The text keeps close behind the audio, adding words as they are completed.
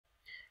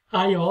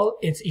Hi all,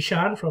 it's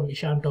Ishan from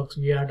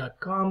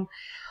ishantalksvr.com.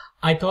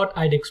 I thought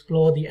I'd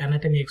explore the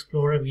Anatomy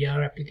Explorer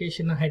VR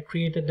application I had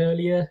created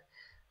earlier.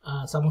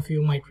 Some of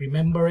you might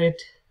remember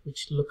it,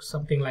 which looks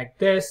something like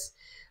this.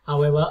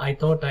 However, I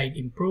thought I'd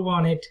improve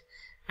on it.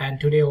 And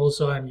today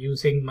also I'm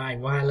using my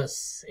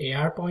wireless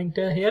AR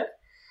pointer here.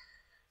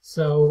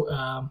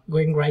 So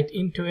going right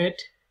into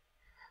it,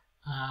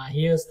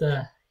 here's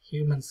the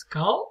human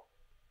skull,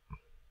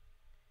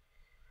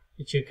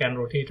 which you can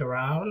rotate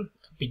around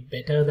a bit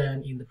better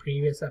than in the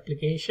previous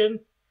application.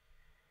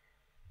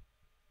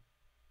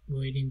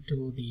 Going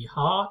into the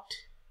heart,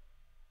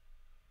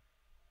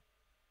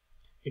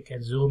 you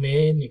can zoom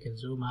in, you can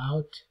zoom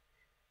out.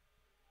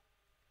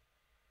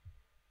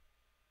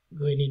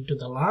 Going into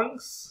the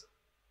lungs,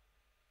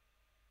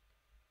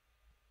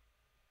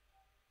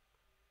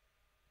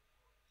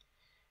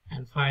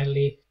 and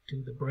finally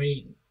to the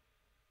brain.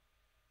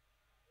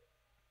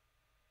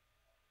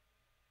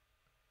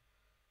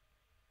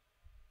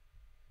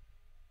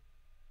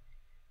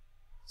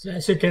 So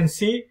as you can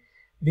see,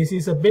 this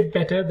is a bit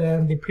better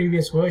than the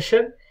previous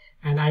version,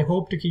 and I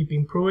hope to keep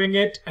improving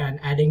it and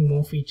adding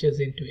more features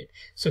into it.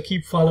 So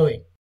keep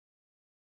following.